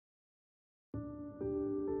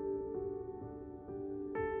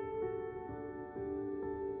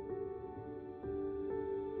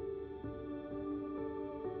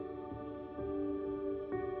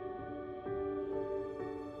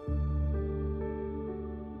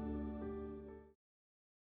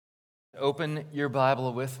open your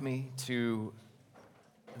Bible with me to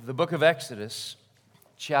the book of Exodus,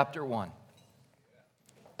 chapter 1.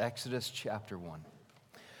 Exodus chapter 1.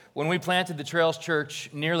 When we planted the Trails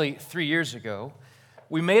Church nearly 3 years ago,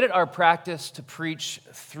 we made it our practice to preach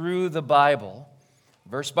through the Bible,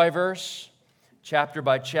 verse by verse, chapter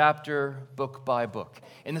by chapter, book by book,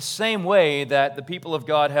 in the same way that the people of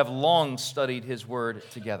God have long studied His Word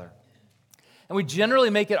together. And we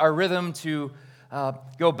generally make it our rhythm to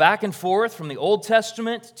go back and forth from the Old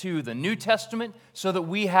Testament to the New Testament so that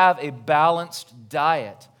we have a balanced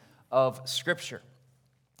diet of Scripture.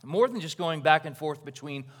 More than just going back and forth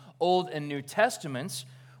between Old and New Testaments,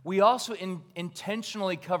 we also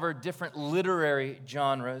intentionally cover different literary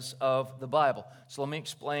genres of the Bible. So let me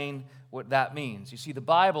explain what that means. You see, the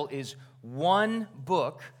Bible is one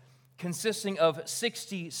book consisting of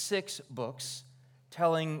 66 books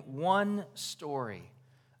telling one story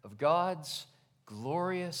of God's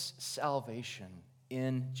glorious salvation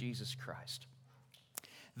in Jesus Christ.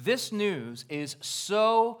 This news is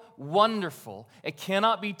so wonderful, it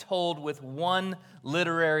cannot be told with one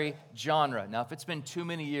literary genre. Now, if it's been too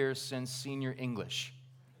many years since senior English,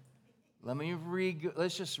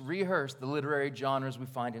 let's just rehearse the literary genres we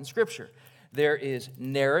find in Scripture. There is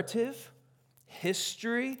narrative,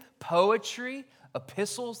 history, poetry,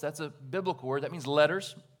 epistles, that's a biblical word, that means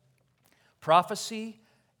letters, prophecy,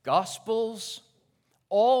 gospels,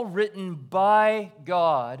 all written by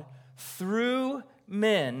God through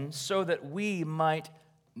men so that we might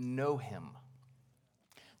know Him.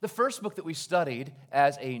 The first book that we studied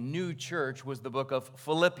as a new church was the book of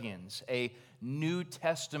Philippians, a New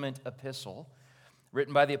Testament epistle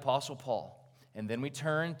written by the Apostle Paul. And then we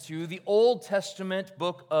turned to the Old Testament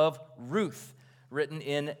book of Ruth, written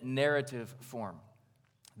in narrative form.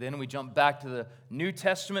 Then we jump back to the New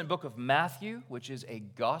Testament book of Matthew, which is a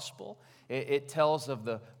gospel. It tells of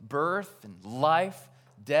the birth and life,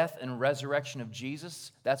 death, and resurrection of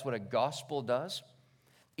Jesus. That's what a gospel does.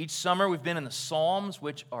 Each summer we've been in the Psalms,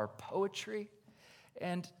 which are poetry.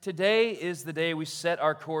 And today is the day we set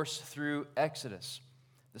our course through Exodus,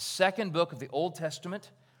 the second book of the Old Testament.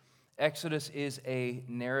 Exodus is a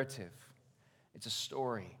narrative. It's a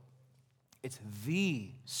story. It's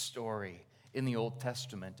the story in the Old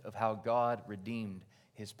Testament of how God redeemed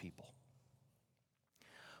His people.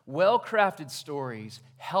 Well-crafted stories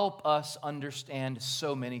help us understand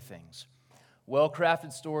so many things.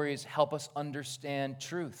 Well-crafted stories help us understand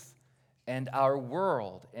truth and our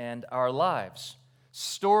world and our lives.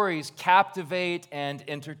 Stories captivate and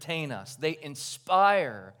entertain us. They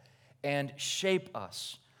inspire and shape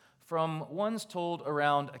us. From ones told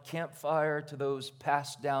around a campfire to those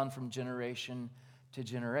passed down from generation to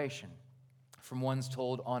generation. From ones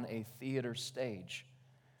told on a theater stage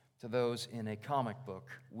to those in a comic book,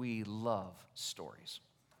 we love stories.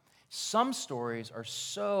 Some stories are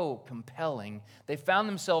so compelling, they found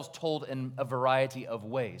themselves told in a variety of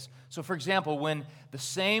ways. So, for example, when the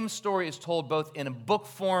same story is told both in a book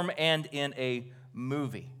form and in a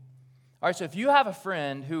movie. All right, so if you have a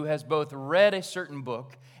friend who has both read a certain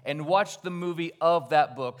book and watched the movie of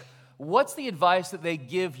that book, what's the advice that they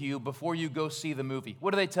give you before you go see the movie?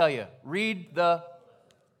 What do they tell you? Read the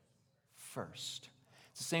first.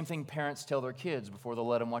 It's the same thing parents tell their kids before they'll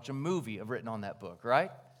let them watch a movie written on that book,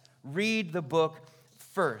 right? Read the book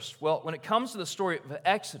first. Well, when it comes to the story of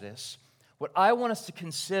Exodus, what I want us to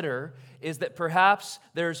consider is that perhaps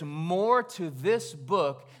there's more to this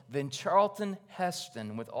book than Charlton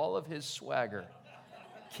Heston, with all of his swagger,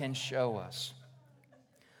 can show us.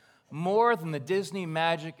 More than the Disney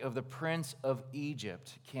magic of the Prince of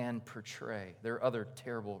Egypt can portray. There are other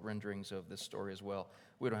terrible renderings of this story as well.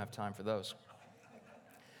 We don't have time for those.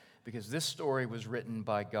 Because this story was written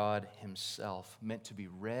by God Himself, meant to be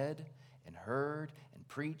read and heard and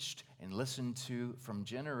preached and listened to from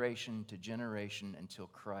generation to generation until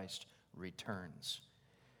Christ returns.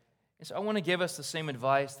 And so I want to give us the same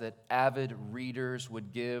advice that avid readers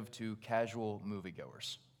would give to casual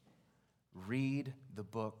moviegoers. Read the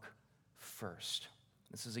book first.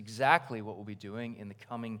 This is exactly what we'll be doing in the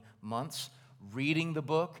coming months. Reading the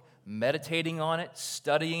book, meditating on it,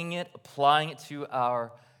 studying it, applying it to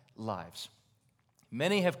our lives.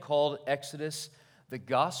 Many have called Exodus the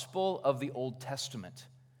gospel of the Old Testament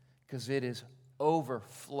because it is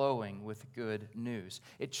overflowing with good news.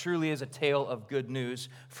 It truly is a tale of good news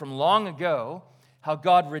from long ago, how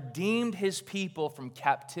God redeemed His people from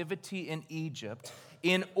captivity in Egypt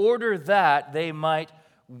in order that they might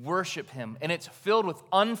worship Him. And it's filled with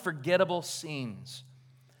unforgettable scenes.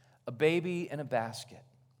 A baby in a basket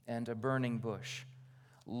and a burning bush.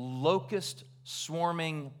 Locust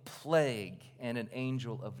swarming plague and an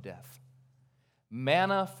angel of death.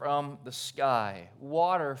 manna from the sky,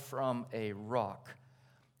 water from a rock,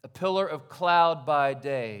 a pillar of cloud by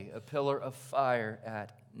day, a pillar of fire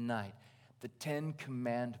at night, the 10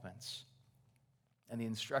 Commandments, and the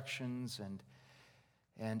instructions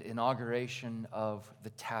and inauguration of the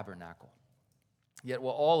tabernacle. Yet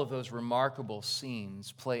while all of those remarkable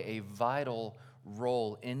scenes play a vital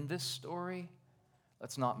role in this story,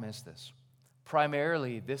 let's not miss this.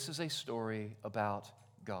 Primarily, this is a story about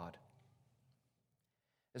God.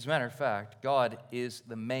 As a matter of fact, God is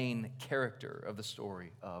the main character of the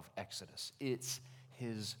story of Exodus. It's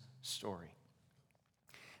his story.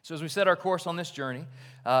 So as we set our course on this journey,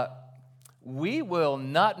 we will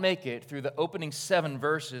not make it through the opening 7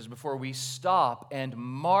 verses before we stop and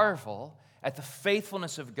marvel at the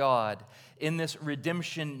faithfulness of God in this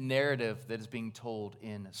redemption narrative that is being told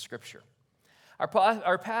in Scripture.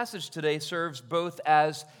 Our passage today serves both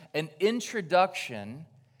as an introduction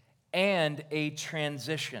and a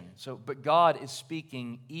transition. But God is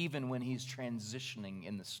speaking even when he's transitioning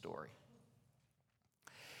in the story.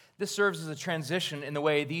 This serves as a transition in the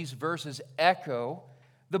way these verses echo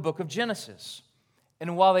the book of Genesis,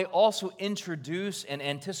 and while they also introduce and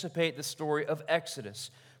anticipate the story of Exodus,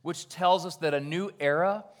 which tells us that a new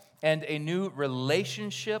era and a new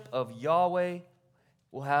relationship of Yahweh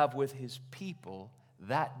will have with his people,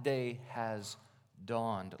 that day has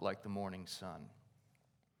dawned like the morning sun.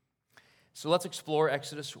 So let's explore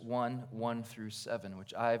Exodus 1 through 7,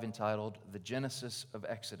 which I've entitled The Genesis of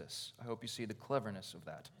Exodus. I hope you see the cleverness of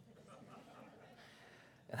that.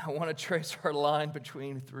 And I want to trace our line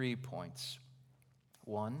between 3 points.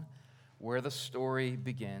 1, where the story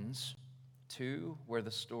begins. 2, where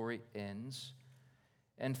the story ends.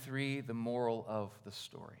 And 3, the moral of the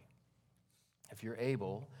story. If you're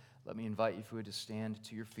able, let me invite you, if you would, to stand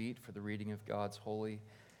to your feet for the reading of God's holy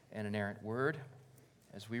and inerrant word,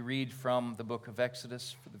 as we read from the book of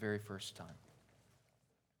Exodus for the very first time.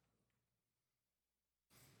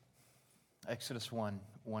 Exodus 1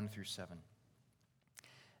 through 7.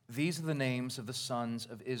 These are the names of the sons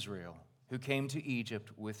of Israel who came to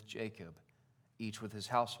Egypt with Jacob, each with his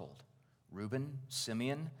household: Reuben,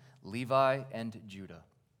 Simeon, Levi, and Judah.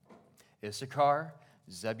 Issachar,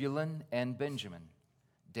 Zebulun, and Benjamin.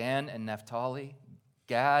 Dan and Naphtali,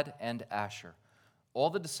 Gad and Asher. All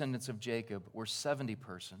the descendants of Jacob were 70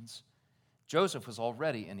 persons. Joseph was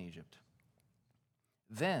already in Egypt.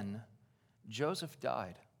 Then Joseph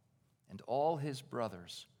died, and all his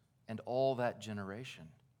brothers, and all that generation.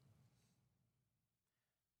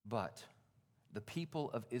 But the people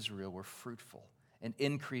of Israel were fruitful and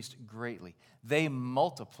increased greatly. They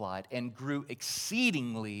multiplied and grew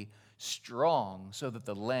exceedingly strong, so that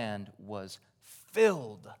the land was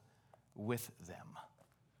filled with them.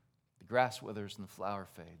 The grass withers and the flower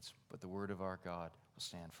fades, but the word of our God will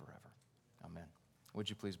stand forever. Amen. Would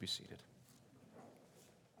you please be seated?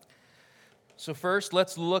 So first,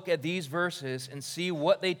 let's look at these verses and see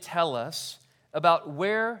what they tell us about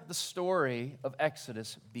where the story of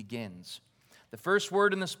Exodus begins. The first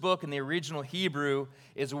word in this book in the original Hebrew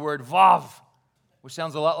is the word vav, which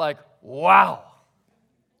sounds a lot like wow.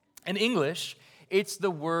 In English, it's the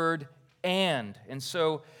word and. And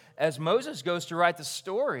so as Moses goes to write the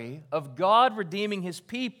story of God redeeming his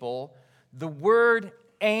people, the word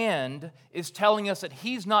and is telling us that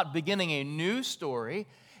he's not beginning a new story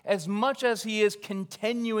as much as he is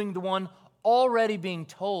continuing the one already being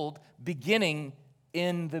told, beginning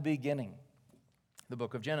in the beginning, the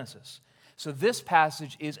book of Genesis. So this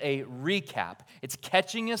passage is a recap. It's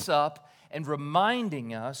catching us up and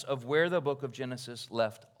reminding us of where the book of Genesis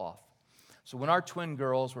left off. So when our twin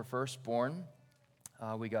girls were first born,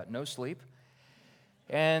 we got no sleep,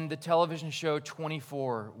 and the television show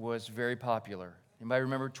 24 was very popular. Anybody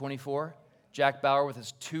remember 24? Jack Bauer with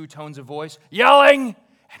his 2 tones of voice, yelling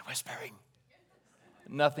and whispering.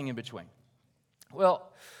 Nothing in between.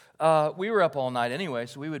 Well, we were up all night anyway,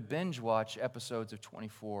 so we would binge watch episodes of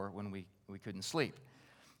 24 when we couldn't sleep.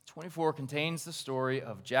 24 contains the story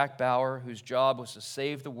of Jack Bauer, whose job was to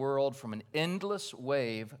save the world from an endless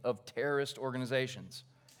wave of terrorist organizations.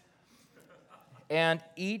 And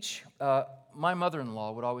my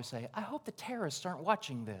mother-in-law would always say, I hope the terrorists aren't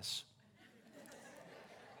watching this.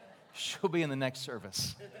 She'll be in the next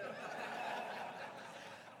service.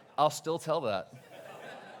 I'll still tell that.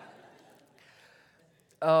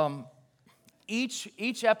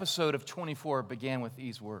 Each episode of 24 began with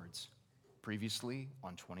these words: previously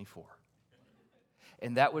on 24.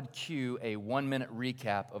 And that would cue a 1-minute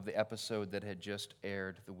recap of the episode that had just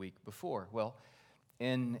aired the week before. Well,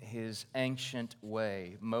 in his ancient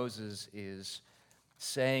way, Moses is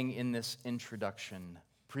saying in this introduction,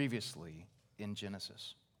 previously in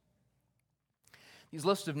Genesis. These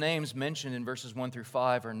lists of names mentioned in verses 1 through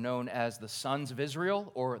 5 are known as the sons of Israel,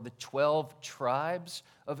 or the 12 tribes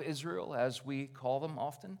of Israel, as we call them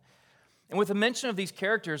often. And with the mention of these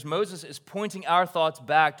characters, Moses is pointing our thoughts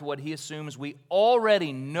back to what he assumes we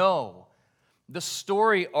already know, the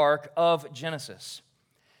story arc of Genesis.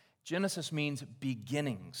 Genesis means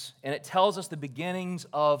beginnings, and it tells us the beginnings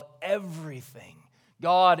of everything.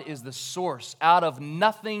 God is the source. Out of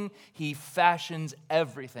nothing, He fashions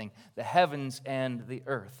everything, the heavens and the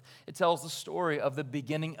earth. It tells the story of the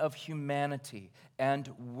beginning of humanity and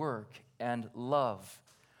work and love.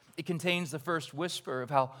 It contains the first whisper of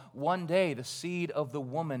how one day the seed of the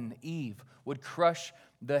woman, Eve, would crush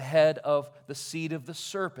the head of the seed of the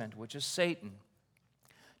serpent, which is Satan.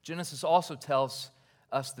 Genesis also tells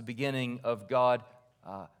us the beginning of God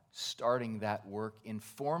starting that work in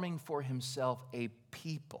forming for Himself a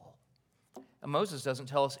people. And Moses doesn't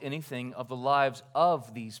tell us anything of the lives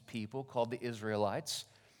of these people called the Israelites.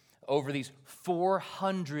 Over these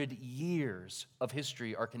 400 years of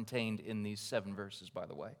history are contained in these 7 verses, by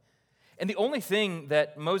the way. And the only thing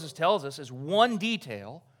that Moses tells us is one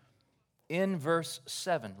detail in verse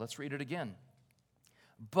 7. Let's read it again.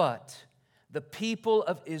 But the people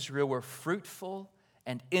of Israel were fruitful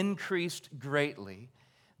and increased greatly.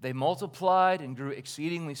 They multiplied and grew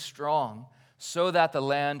exceedingly strong, so that the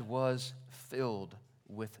land was filled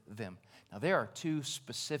with them. Now, there are 2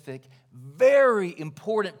 specific, very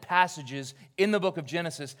important passages in the book of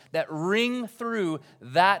Genesis that ring through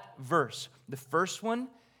that verse. The first one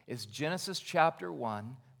is Genesis chapter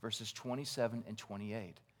 1, verses 27 and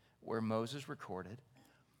 28, where Moses recorded,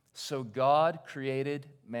 "So God created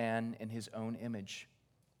man in His own image.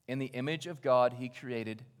 In the image of God He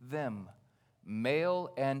created them.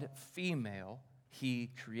 Male and female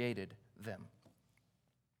He created them."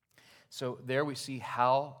 So there we see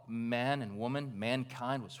how man and woman,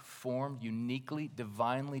 mankind, was formed uniquely,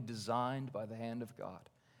 divinely designed by the hand of God.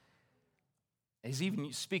 He's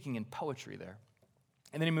even speaking in poetry there.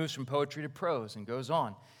 And then he moves from poetry to prose and goes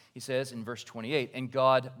on. He says in verse 28, "And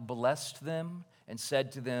God blessed them and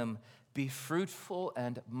said to them, 'Be fruitful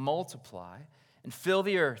and multiply, and fill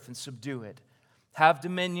the earth and subdue it. Have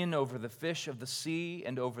dominion over the fish of the sea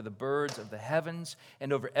and over the birds of the heavens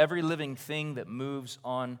and over every living thing that moves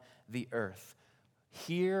on the earth.'"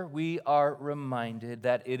 Here we are reminded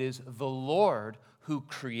that it is the Lord who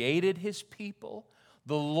created His people,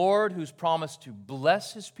 the Lord who's promised to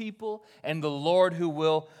bless His people, and the Lord who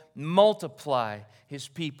will multiply His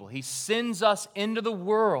people. He sends us into the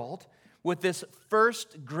world with this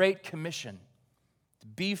first great commission: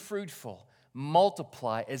 be fruitful,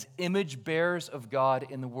 multiply as image bearers of God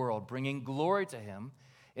in the world, bringing glory to Him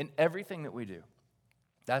in everything that we do.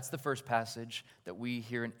 That's the first passage that we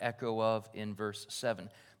hear an echo of in verse 7.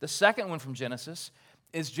 The second one from Genesis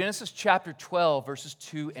is Genesis chapter 12, verses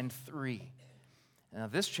 2 and 3. Now,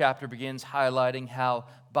 this chapter begins highlighting how,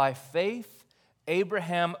 by faith,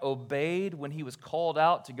 Abraham obeyed when he was called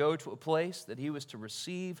out to go to a place that he was to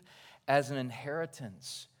receive as an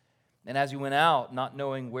inheritance. And as he went out, not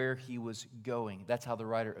knowing where he was going. That's how the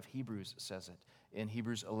writer of Hebrews says it in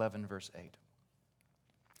Hebrews 11, verse 8.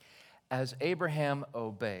 As Abraham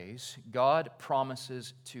obeys, God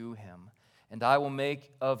promises to him, "And I will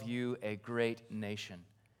make of you a great nation,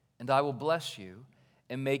 and I will bless you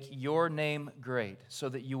and make your name great, so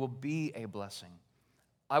that you will be a blessing.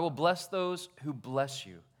 I will bless those who bless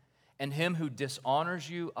you, and him who dishonors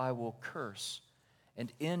you I will curse.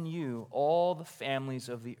 And in you all the families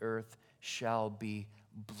of the earth shall be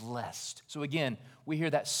blessed." So again, we hear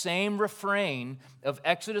that same refrain of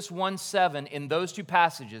Exodus 1:7 in those 2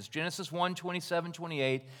 passages, Genesis 1:27,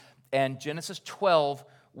 28, and Genesis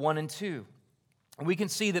 12:1 and 2. And we can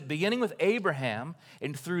see that beginning with Abraham,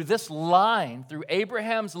 and through this line, through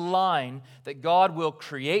Abraham's line, that God will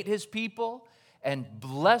create His people and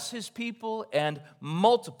bless His people and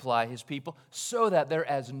multiply His people so that they're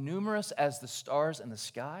as numerous as the stars in the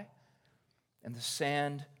sky and the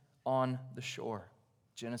sand on the shore.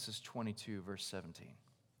 Genesis 22, verse 17.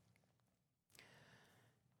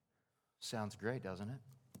 Sounds great, doesn't it?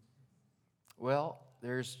 Well,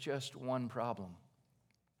 there's just one problem,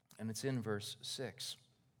 and it's in verse 6,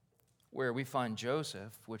 where we find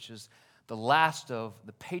Joseph, which is the last of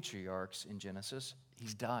the patriarchs in Genesis.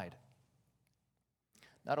 He's died.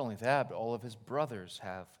 Not only that, but all of his brothers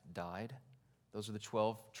have died. Those are the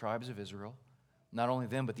 12 tribes of Israel. Not only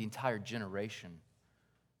them, but the entire generation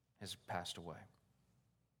has passed away.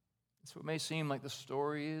 So it may seem like the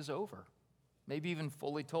story is over, maybe even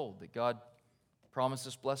fully told, that God promised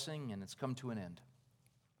this blessing and it's come to an end.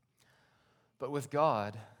 But with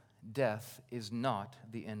God, death is not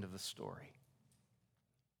the end of the story.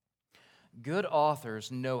 Good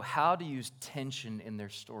authors know how to use tension in their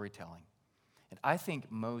storytelling. And I think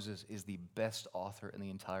Moses is the best author in the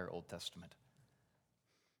entire Old Testament.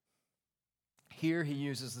 Here he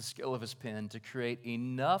uses the skill of his pen to create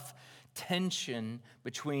enough tension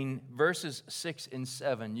between verses 6 and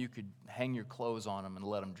 7, you could hang your clothes on them and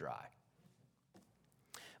let them dry.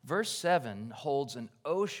 Verse 7 holds an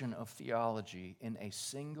ocean of theology in a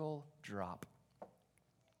single drop.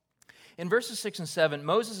 In verses 6 and 7,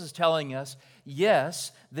 Moses is telling us,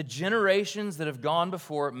 yes, the generations that have gone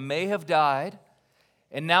before may have died,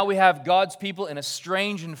 and now we have God's people in a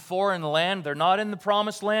strange and foreign land. They're not in the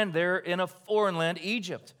promised land, they're in a foreign land,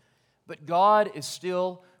 Egypt. But God is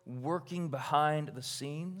still working behind the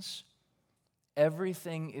scenes.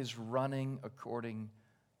 Everything is running according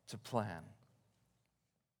to plan.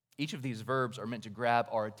 Each of these verbs are meant to grab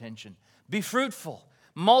our attention. Be fruitful,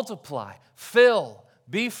 multiply, fill.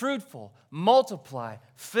 Be fruitful, multiply,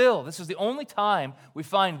 fill. This is the only time we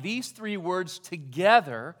find these three words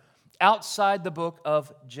together outside the book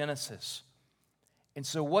of Genesis. And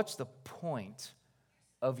so what's the point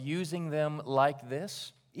of using them like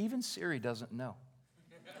this? Even Siri doesn't know.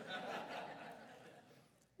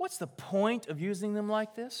 What's the point of using them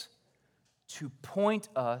like this? To point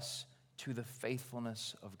us to the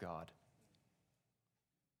faithfulness of God.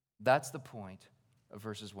 That's the point of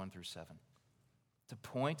verses 1 through 7. To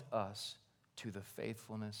point us to the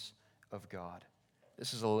faithfulness of God.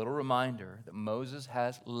 This is a little reminder that Moses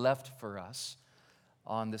has left for us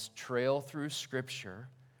on this trail through Scripture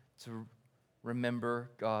to remember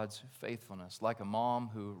God's faithfulness. Like a mom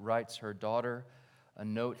who writes her daughter a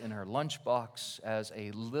note in her lunchbox as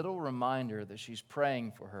a little reminder that she's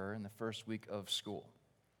praying for her in the first week of school.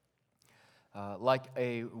 Like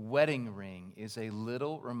a wedding ring is a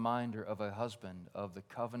little reminder of a husband of the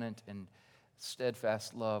covenant and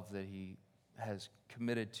steadfast love that he has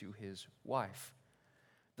committed to his wife.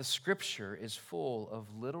 The Scripture is full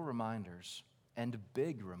of little reminders and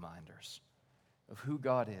big reminders of who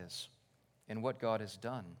God is and what God has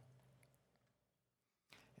done.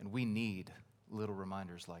 And we need little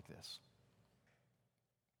reminders like this.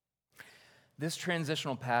 This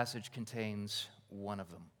transitional passage contains one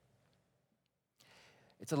of them.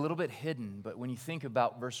 It's a little bit hidden, but when you think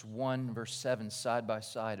about verse 1 and verse 7 side by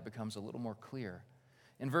side, it becomes a little more clear.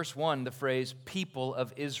 In verse 1, the phrase people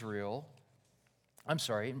of Israel,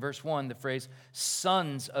 in verse 1, the phrase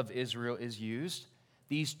sons of Israel is used.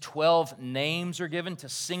 These 12 names are given to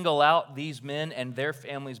single out these men and their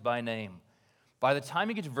families by name. By the time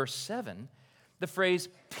you get to verse 7, the phrase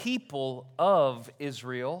people of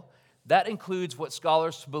Israel, that includes what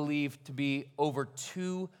scholars believe to be over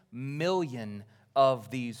 2 million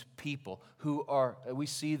of these people who are, we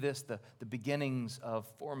see this, the beginnings of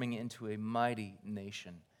forming into a mighty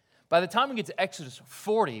nation. By the time we get to Exodus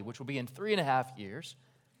 40, which will be in 3.5 years,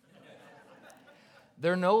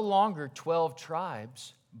 they're no longer 12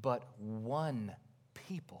 tribes, but one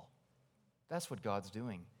people. That's what God's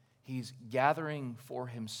doing. He's gathering for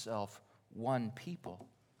himself one people.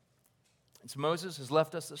 And so Moses has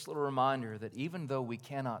left us this little reminder that even though we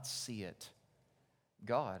cannot see it,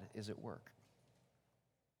 God is at work.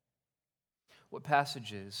 What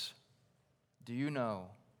passages do you know?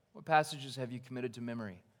 What passages have you committed to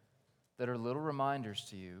memory that are little reminders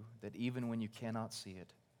to you that even when you cannot see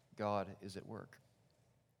it, God is at work?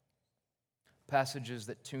 Passages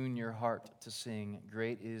that tune your heart to sing,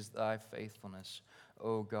 "Great is thy faithfulness,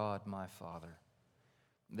 O God, my Father.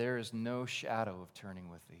 There is no shadow of turning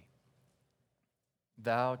with thee.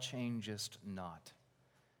 Thou changest not.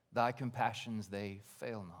 Thy compassions, they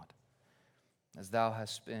fail not. As thou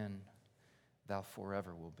hast been, thou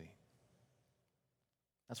forever will be."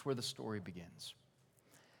 That's where the story begins.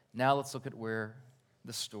 Now let's look at where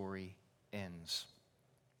the story ends.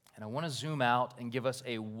 And I want to zoom out and give us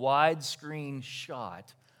a widescreen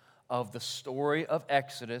shot of the story of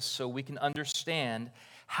Exodus so we can understand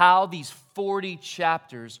how these 40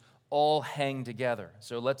 chapters all hang together.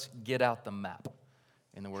 So let's get out the map,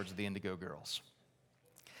 in the words of the Indigo Girls.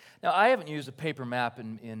 Now, I haven't used a paper map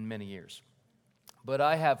in many years, but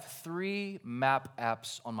I have 3 map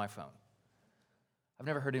apps on my phone. I've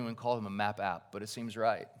never heard anyone call them a map app, but it seems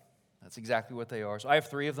right. That's exactly what they are. So I have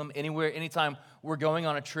 3 of them. Anytime we're going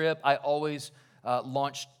on a trip, I always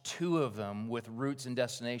launch 2 of them with routes and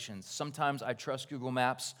destinations. Sometimes I trust Google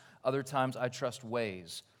Maps. Other times I trust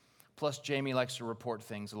Waze. Plus, Jamie likes to report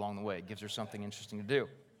things along the way. It gives her something interesting to do.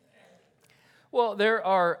 Well, there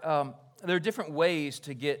are different ways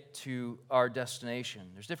to get to our destination.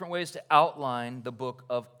 There's different ways to outline the book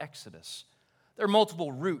of Exodus. There are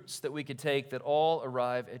multiple routes that we could take that all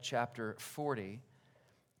arrive at chapter 40.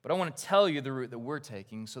 But I want to tell you the route that we're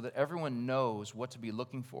taking so that everyone knows what to be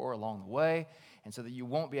looking for along the way, and so that you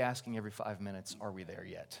won't be asking every 5 minutes, are we there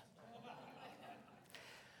yet?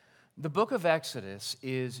 The book of Exodus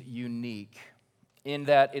is unique in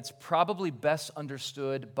that it's probably best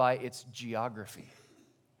understood by its geography.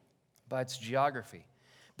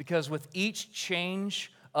 Because with each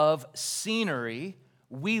change of scenery,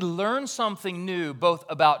 we learn something new both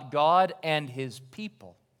about God and His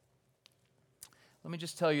people. Let me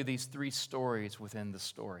just tell you these 3 stories within the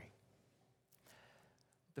story.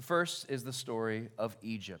 The first is the story of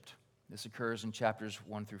Egypt. This occurs in chapters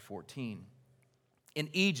 1 through 14. In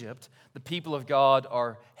Egypt, the people of God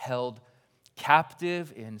are held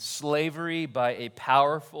captive in slavery by a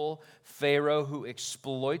powerful Pharaoh who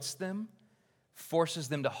exploits them, forces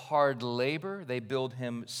them to hard labor. They build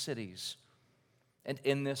him cities. And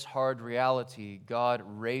in this hard reality, God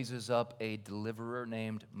raises up a deliverer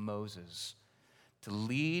named Moses to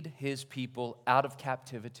lead his people out of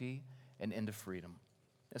captivity and into freedom.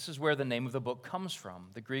 This is where the name of the book comes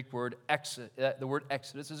from. The word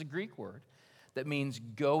Exodus is a Greek word that means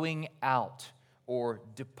going out or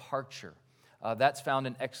departure. That's found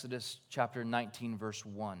in Exodus chapter 19, verse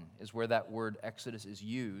 1, is where that word Exodus is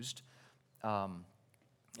used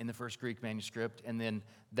in the first Greek manuscript, and then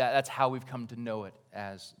that's how we've come to know it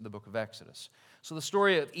as the book of Exodus. So the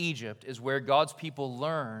story of Egypt is where God's people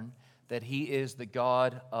learn that He is the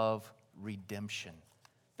God of redemption,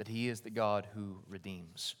 that He is the God who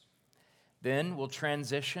redeems. Then we'll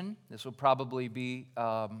transition. This will probably be,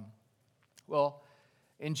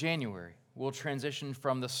 in January. We'll transition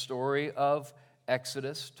from the story of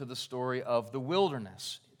Exodus to the story of the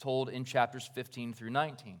wilderness, told in chapters 15 through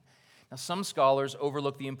 19. Now, some scholars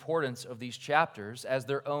overlook the importance of these chapters as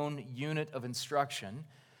their own unit of instruction,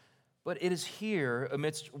 but it is here,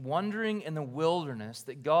 amidst wandering in the wilderness,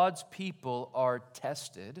 that God's people are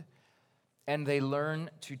tested and they learn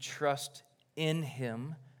to trust in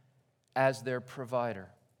Him as their provider,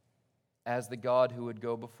 as the God who would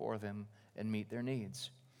go before them and meet their needs.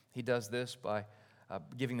 He does this by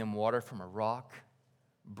giving them water from a rock,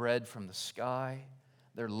 bread from the sky.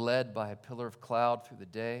 They're led by a pillar of cloud through the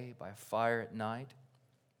day, by a fire at night.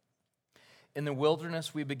 In the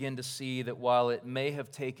wilderness, we begin to see that while it may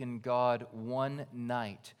have taken God one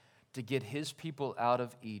night to get His people out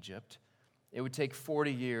of Egypt, it would take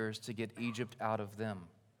 40 years to get Egypt out of them.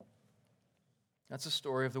 That's the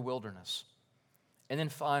story of the wilderness. And then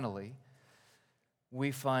finally,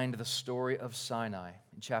 we find the story of Sinai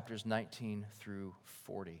in chapters 19 through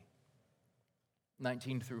 40.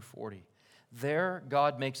 19 through 40. There,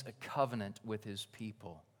 God makes a covenant with His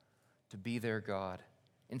people to be their God,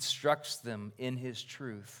 instructs them in His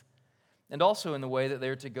truth, and also in the way that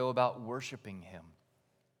they're to go about worshiping Him.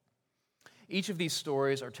 Each of these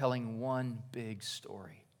stories are telling one big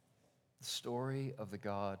story, the story of the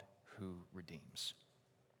God who redeems.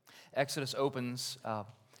 Exodus opens,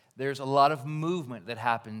 there's a lot of movement that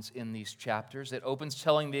happens in these chapters. It opens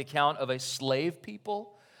telling the account of a slave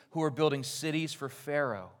people who are building cities for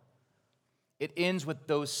Pharaoh. It ends with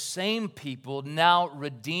those same people, now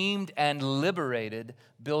redeemed and liberated,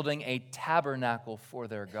 building a tabernacle for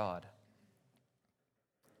their God.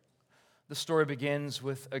 The story begins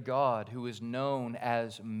with a God who is known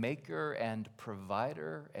as maker and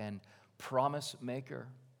provider and promise maker.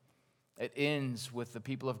 It ends with the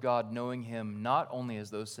people of God knowing Him not only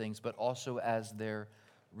as those things, but also as their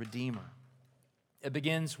Redeemer. It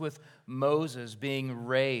begins with Moses being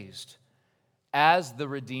raised as the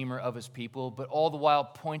Redeemer of his people, but all the while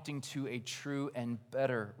pointing to a true and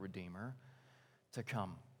better Redeemer to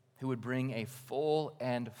come, who would bring a full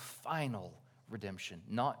and final redemption,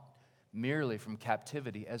 not merely from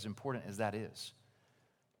captivity, as important as that is,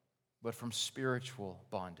 but from spiritual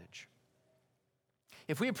bondage.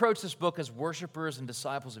 If we approach this book as worshipers and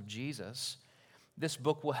disciples of Jesus, this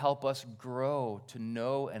book will help us grow to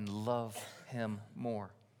know and love Him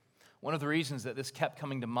more. One of the reasons that this kept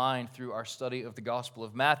coming to mind through our study of the Gospel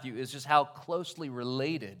of Matthew is just how closely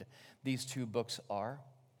related these two books are.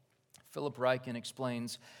 Philip Ryken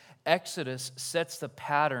explains, Exodus sets the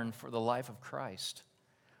pattern for the life of Christ.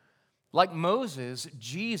 Like Moses,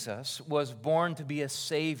 Jesus was born to be a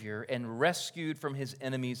Savior and rescued from His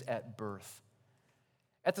enemies at birth.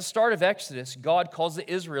 At the start of Exodus, God calls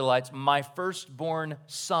the Israelites, my firstborn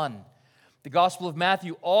son. The Gospel of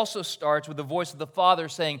Matthew also starts with the voice of the Father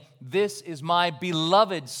saying, this is my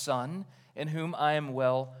beloved Son, in whom I am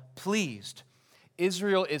well pleased.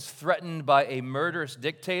 Israel is threatened by a murderous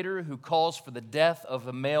dictator who calls for the death of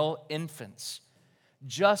the male infants,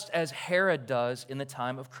 just as Herod does in the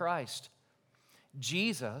time of Christ.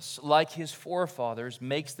 Jesus, like His forefathers,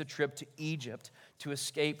 makes the trip to Egypt to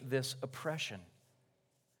escape this oppression.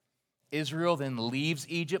 Israel then leaves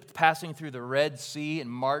Egypt, passing through the Red Sea, and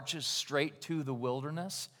marches straight to the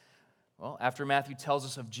wilderness. Well, after Matthew tells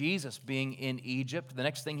us of Jesus being in Egypt, the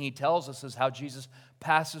next thing he tells us is how Jesus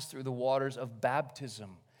passes through the waters of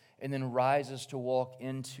baptism and then rises to walk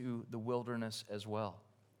into the wilderness as well.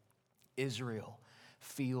 Israel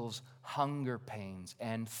feels hunger pains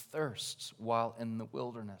and thirsts while in the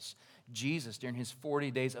wilderness. Jesus, during his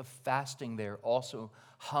 40 days of fasting there, also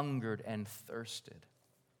hungered and thirsted.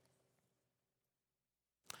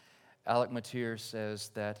 Alec Motyer says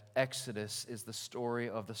that Exodus is the story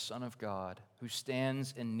of the Son of God who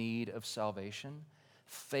stands in need of salvation,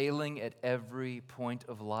 failing at every point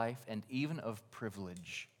of life and even of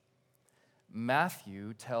privilege.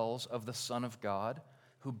 Matthew tells of the Son of God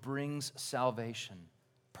who brings salvation,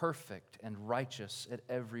 perfect and righteous at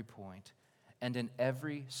every point and in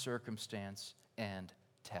every circumstance and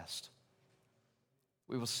test.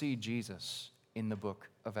 We will see Jesus in the book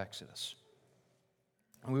of Exodus.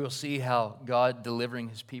 And we will see how God delivering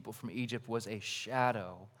his people from Egypt was a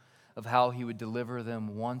shadow of how he would deliver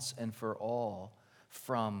them once and for all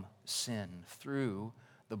from sin through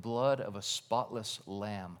the blood of a spotless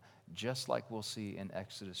lamb, just like we'll see in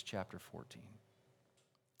Exodus chapter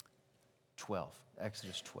 12.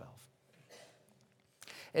 Exodus 12.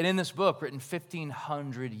 And in this book, written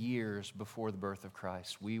 1,500 years before the birth of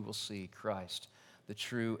Christ, we will see Christ, the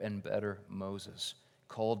true and better Moses,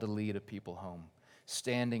 called to lead a people home,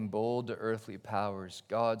 standing bold to earthly powers,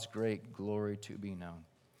 God's great glory to be known,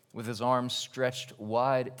 with his arms stretched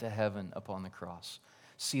wide to heaven upon the cross.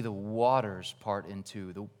 See the waters part in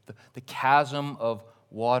two, the chasm of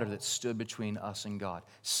water that stood between us and God.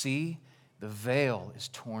 See, the veil is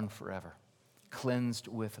torn forever, cleansed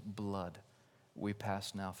with blood we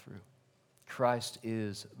pass now through. Christ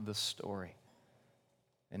is the story,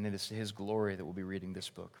 and it is to his glory that we'll be reading this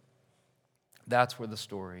book. That's where the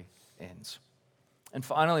story ends. And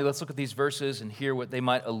finally, let's look at these verses and hear what they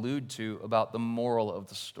might allude to about the moral of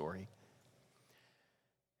the story.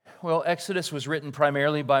 Well, Exodus was written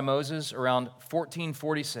primarily by Moses around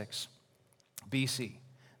 1446 BC.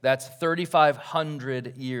 That's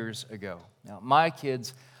 3,500 years ago. Now, my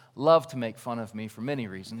kids love to make fun of me for many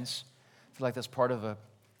reasons. I feel like that's part of a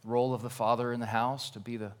role of the father in the house, to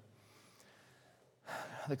be the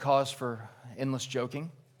cause for endless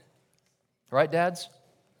joking. Right, dads?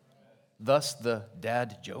 Thus the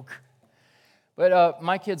dad joke. But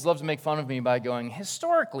my kids love to make fun of me by going,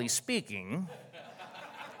 historically speaking,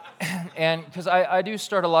 and because I do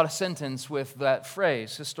start a lot of sentence with that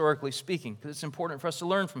phrase, historically speaking, because it's important for us to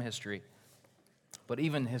learn from history. But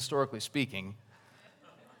even historically speaking,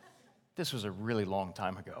 this was a really long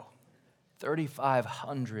time ago,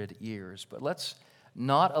 3,500 years. But let's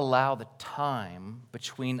not allow the time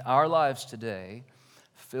between our lives today,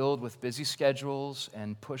 filled with busy schedules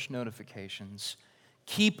and push notifications,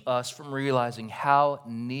 keep us from realizing how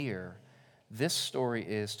near this story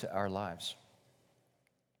is to our lives.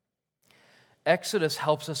 Exodus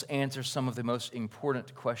helps us answer some of the most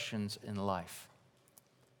important questions in life.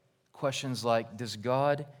 Questions like, does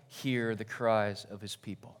God hear the cries of his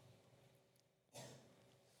people?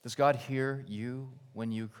 Does God hear you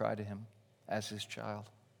when you cry to him as his child?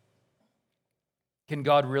 Can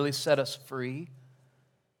God really set us free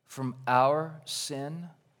from our sin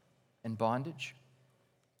and bondage?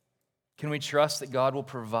 Can we trust that God will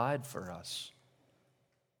provide for us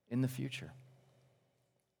in the future,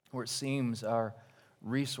 where it seems our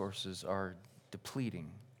resources are depleting?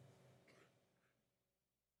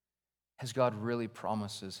 Has God really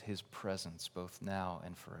promises his presence both now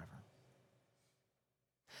and forever?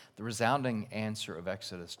 The resounding answer of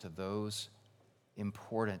Exodus to those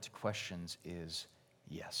important questions is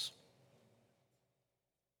yes.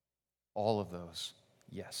 All of those,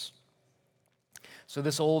 yes. So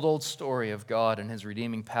this old story of God and his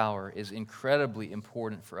redeeming power is incredibly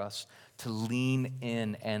important for us to lean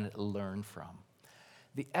in and learn from.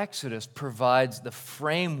 The Exodus provides the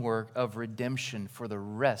framework of redemption for the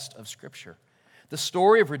rest of Scripture. The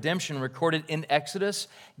story of redemption recorded in Exodus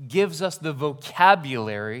gives us the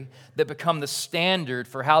vocabulary that become the standard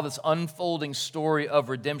for how this unfolding story of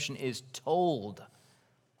redemption is told.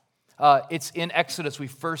 It's in Exodus we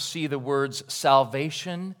first see the words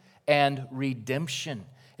salvation and redemption.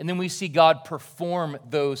 And then we see God perform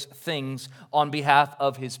those things on behalf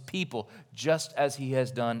of his people, just as he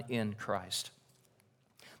has done in Christ.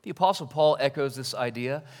 The Apostle Paul echoes this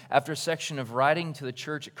idea after a section of writing to the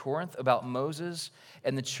church at Corinth about Moses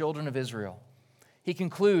and the children of Israel. He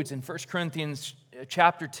concludes in 1 Corinthians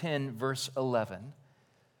chapter 10, verse 11,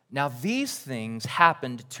 "Now these things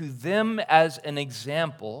happened to them as an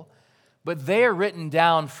example, but they are written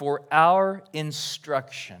down for our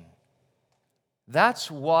instruction.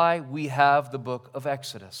 That's why we have the book of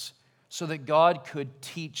Exodus, so that God could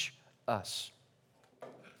teach us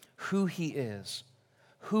who He is,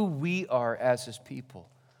 who we are as His people,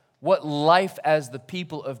 what life as the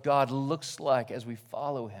people of God looks like as we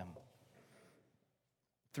follow Him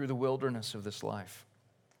through the wilderness of this life.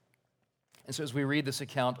 And so as we read this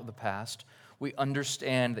account of the past, we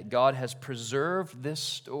understand that God has preserved this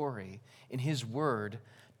story in His Word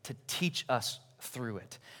to teach us through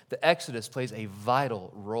it. The Exodus plays a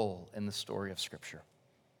vital role in the story of Scripture.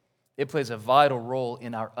 It plays a vital role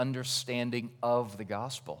in our understanding of the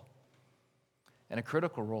gospel and a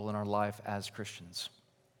critical role in our life as Christians.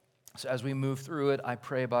 So as we move through it, I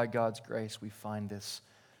pray by God's grace we find this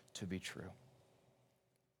to be true.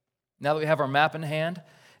 Now that we have our map in hand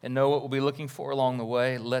and know what we'll be looking for along the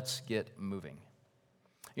way, let's get moving.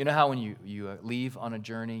 You know how when you leave on a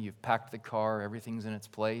journey, you've packed the car, everything's in its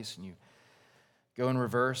place, and you go in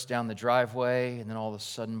reverse down the driveway, and then all of a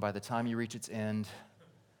sudden, by the time you reach its end,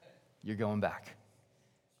 you're going back,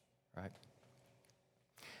 right?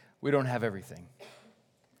 We don't have everything.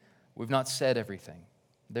 We've not said everything.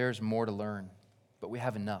 There's more to learn, but we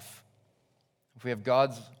have enough. If we have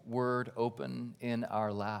God's Word open in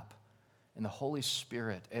our lap, and the Holy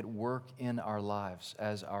Spirit at work in our lives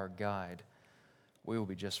as our guide, we will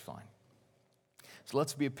be just fine. So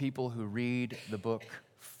let's be a people who read the book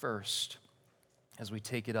first as we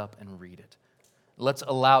take it up and read it. Let's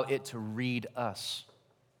allow it to read us,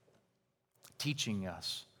 teaching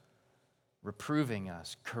us, reproving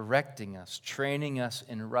us, correcting us, training us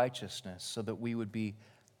in righteousness so that we would be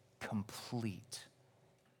complete,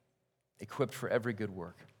 equipped for every good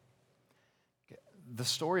work. The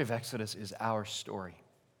story of Exodus is our story.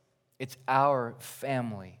 It's our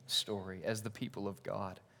family story as the people of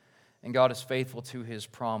God. And God is faithful to His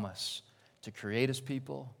promise to create His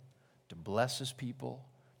people, to bless His people,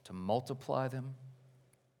 to multiply them.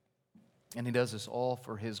 And He does this all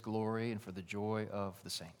for His glory and for the joy of the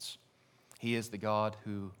saints. He is the God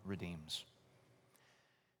who redeems.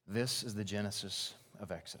 This is the genesis of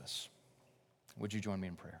Exodus. Would you join me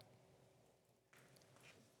in prayer?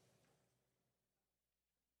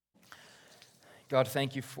 God,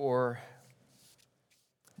 thank you for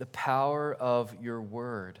the power of your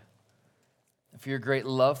word, and for your great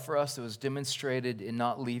love for us that was demonstrated in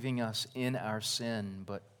not leaving us in our sin,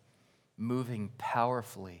 but moving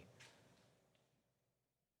powerfully,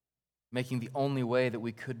 making the only way that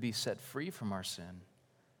we could be set free from our sin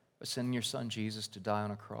by sending your Son Jesus to die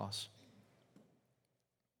on a cross.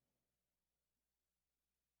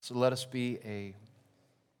 So let us be a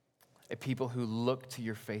people who look to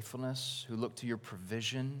your faithfulness, who look to your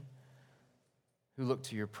provision, who look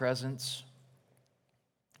to your presence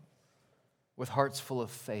with hearts full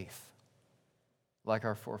of faith, like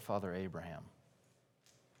our forefather Abraham,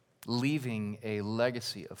 leaving a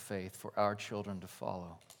legacy of faith for our children to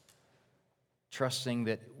follow, trusting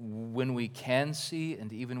that when we can see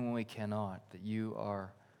and even when we cannot, that you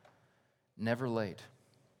are never late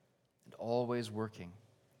and always working.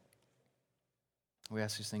 We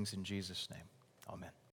ask these things in Jesus' name. Amen.